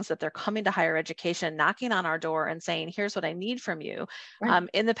the things that they're coming to higher education, knocking on our door and saying, here's what I need from you. Right.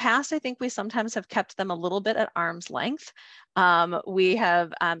 In the past, I think we sometimes have kept them a little bit at arm's length. We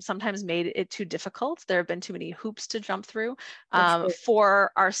have sometimes made it too difficult. There have been too many hoops to jump through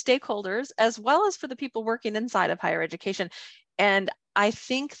for our stakeholders, as well as for the people working inside of higher education. And I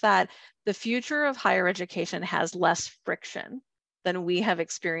think that the future of higher education has less friction than we have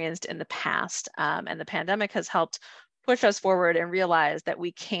experienced in the past. And the pandemic has helped push us forward and realize that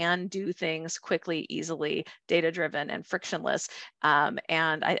we can do things quickly, easily, data-driven and frictionless.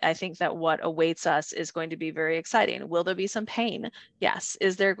 And I think that what awaits us is going to be very exciting. Will there be some pain? Yes.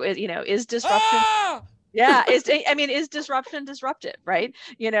 Is there, is disruption? Yeah, is disruption disruptive, right?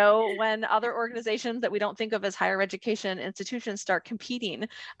 When other organizations that we don't think of as higher education institutions start competing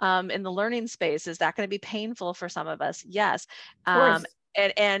in the learning space, is that going to be painful for some of us? Yes. But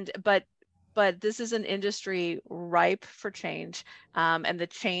this is an industry ripe for change, and the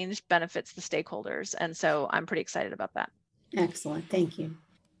change benefits the stakeholders. And so I'm pretty excited about that. Excellent. Thank you.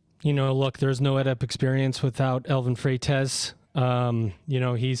 Look, there's no EdUp experience without Elvin Freites.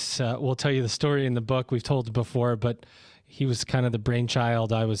 He's, we'll tell you the story in the book, we've told it before, but he was kind of the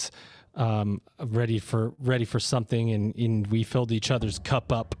brainchild. I was ready for something, and we filled each other's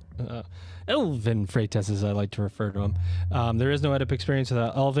cup up. Elvin Freitas, as I like to refer to him. There is no EdUp experience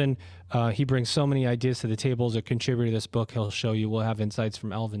without Elvin. He brings so many ideas to the table as a contributor to this book. He'll show you. We'll have insights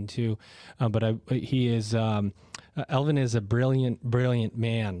from Elvin too. Elvin is a brilliant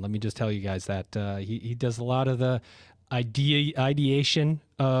man. Let me just tell you guys that he does a lot of the ideation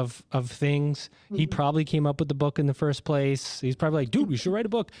of things. He probably came up with the book in the first place. He's probably like, dude, we should write a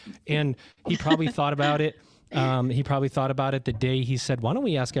book. And he probably thought about it. He probably thought about it the day he said, why don't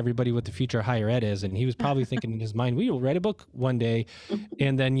we ask everybody what the future of higher ed is? And he was probably thinking in his mind, we will write a book one day.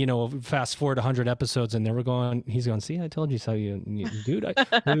 And then, fast forward 100 episodes and he's going, see, I told you so, dude.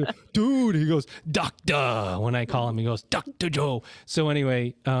 Dude, he goes, Doctor. When I call him, he goes, Dr. Joe. So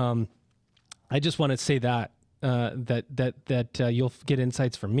anyway, I just want to say that you'll get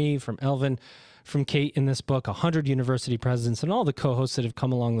insights from me, from Elvin, from Kate in this book, 100 university presidents, and all the co-hosts that have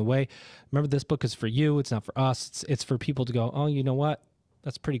come along the way. Remember, this book is for you. It's not for us. It's for people to go, oh, you know what?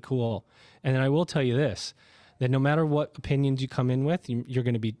 That's pretty cool. And then I will tell you this, that no matter what opinions you come in with,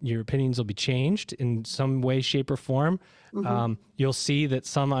 your opinions will be changed in some way, shape, or form. You'll see that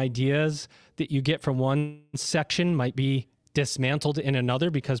some ideas that you get from one section might be dismantled in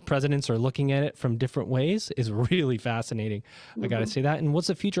another because presidents are looking at it from different ways. Is really fascinating. I got to say that. And what's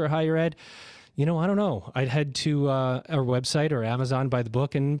the future of higher ed? I don't know. I'd head to our website or Amazon, buy the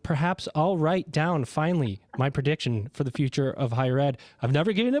book, and perhaps I'll write down finally my prediction for the future of higher ed. I've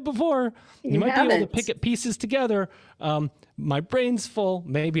never given it before. You might be able to pick it pieces together. My brain's full.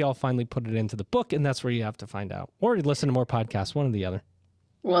 Maybe I'll finally put it into the book, and that's where you have to find out. Or listen to more podcasts, one or the other.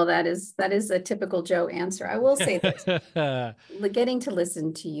 Well, that is a typical Joe answer. I will say this, getting to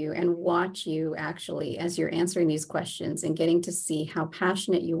listen to you and watch you actually as you're answering these questions and getting to see how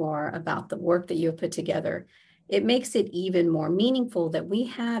passionate you are about the work that you have put together, it makes it even more meaningful that we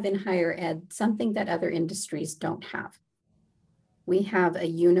have in higher ed something that other industries don't have. We have a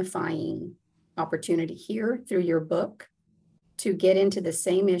unifying opportunity here through your book to get into the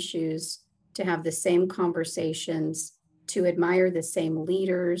same issues, to have the same conversations, to admire the same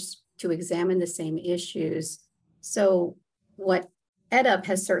leaders, to examine the same issues. So what EdUp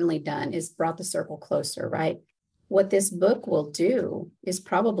has certainly done is brought the circle closer, right? What this book will do is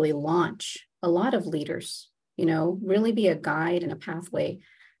probably launch a lot of leaders, really be a guide and a pathway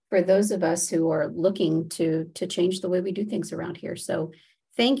for those of us who are looking to change the way we do things around here. So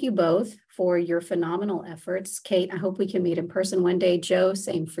thank you both for your phenomenal efforts. Kate, I hope we can meet in person one day. Joe,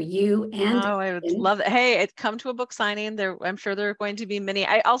 same for you. And I would love it. Hey, come to a book signing. I'm sure there are going to be many.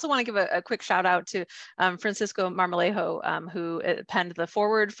 I also want to give a quick shout out to Francisco Marmolejo, who penned the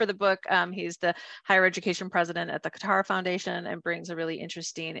foreword for the book. He's the higher education president at the Qatar Foundation and brings a really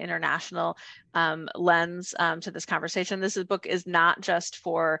interesting international lens to this conversation. This book is not just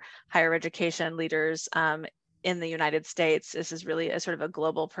for higher education leaders in the United States. This is really a sort of a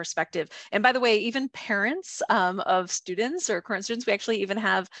global perspective. And by the way, even parents of students or current students, we actually even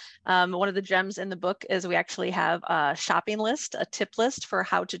have one of the gems in the book is we actually have a shopping list, a tip list for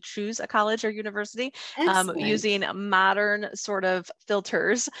how to choose a college or university using modern sort of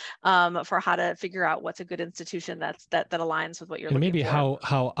filters for how to figure out what's a good institution that aligns with what you're looking maybe for.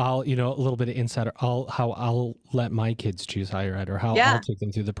 how I'll, a little bit of insider, how I'll let my kids choose higher ed, or how I'll take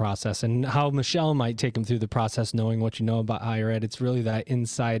them through the process, and how Michelle might take them through the process, knowing what you know about higher ed. It's really that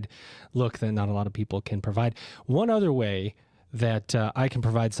inside look that not a lot of people can provide. One other way that I can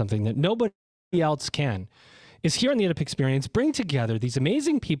provide something that nobody else can is here on the EdUp Experience, bring together these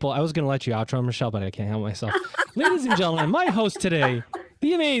amazing people. I was going to let you outro, Michelle, but I can't help myself. Ladies and gentlemen, my host today,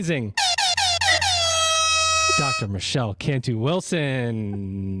 the amazing Dr. Michelle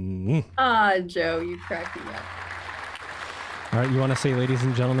Cantu-Wilson. Joe, you cracked me up. All right, you want to say, ladies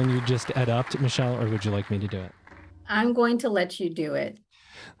and gentlemen, you just EdUp'd, Michelle, or would you like me to do it? I'm going to let you do it.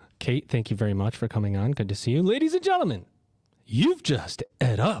 Kate, thank you very much for coming on. Good to see you. Ladies and gentlemen, you've just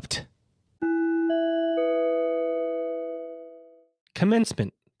EdUp'd.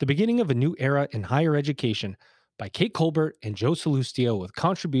 Commencement, the beginning of a new era in higher education, by Kate Colbert and Joe Sallustio, with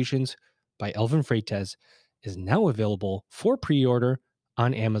contributions by Elvin Freitas, is now available for pre-order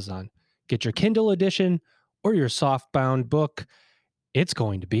on Amazon. Get your Kindle edition or your softbound book. It's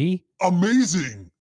going to be amazing.